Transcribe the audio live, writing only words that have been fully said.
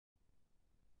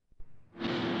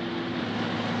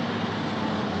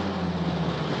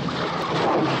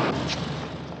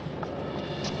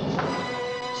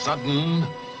Sudden,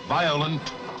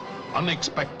 violent,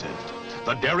 unexpected.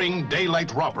 The daring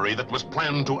daylight robbery that was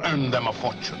planned to earn them a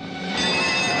fortune.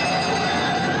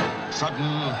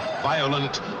 Sudden,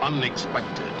 violent,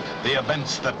 unexpected. The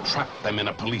events that trapped them in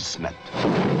a police net.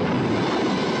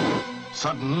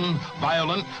 Sudden,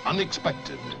 violent,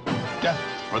 unexpected. Death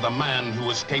for the man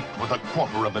who escaped with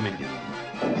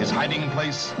 $250,000. His hiding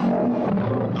place?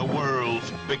 The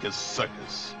world's biggest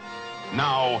circus.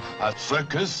 Now, a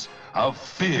circus of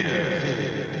fear.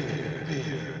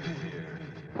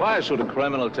 Why should a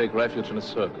criminal take refuge in a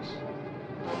circus?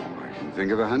 I can think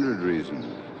of 100 reasons.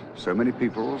 So many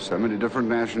people, so many different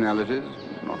nationalities.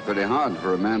 Not very hard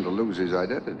for a man to lose his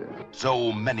identity.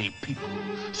 So many people,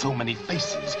 so many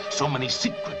faces, so many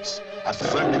secrets. A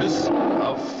circus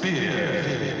of fear.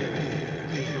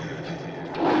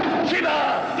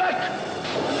 Shiva! Back!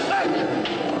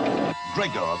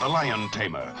 Gregor, the lion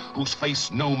tamer, whose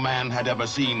face no man had ever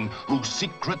seen, whose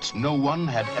secrets no one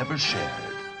had ever shared.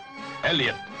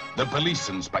 Elliot, the police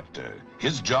inspector.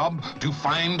 His job, to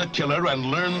find a killer and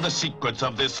learn the secrets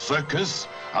of this circus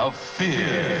of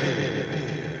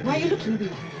fear. Why are you looking at me?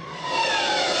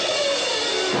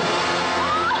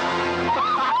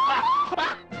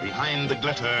 Behind the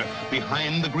glitter,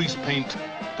 behind the grease paint,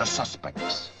 the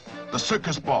suspects. The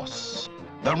circus boss,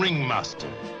 the ringmaster,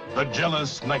 the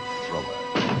jealous knife thrower.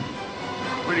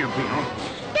 Will you be on?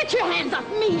 Get your hands off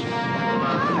me!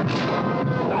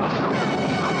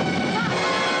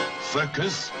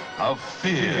 Circus of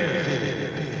fear.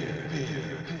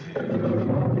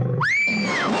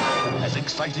 As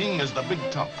exciting as the big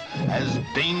top, as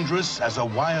dangerous as a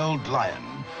wild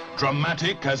lion,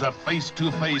 dramatic as a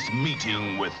face-to-face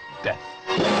meeting with death.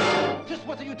 Just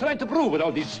what are you trying to prove with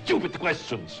all these stupid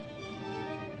questions?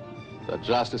 That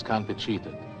justice can't be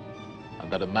cheated, and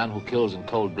that a man who kills in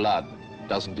cold blood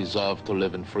doesn't deserve to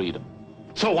live in freedom.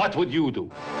 So what would you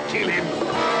do? Kill him?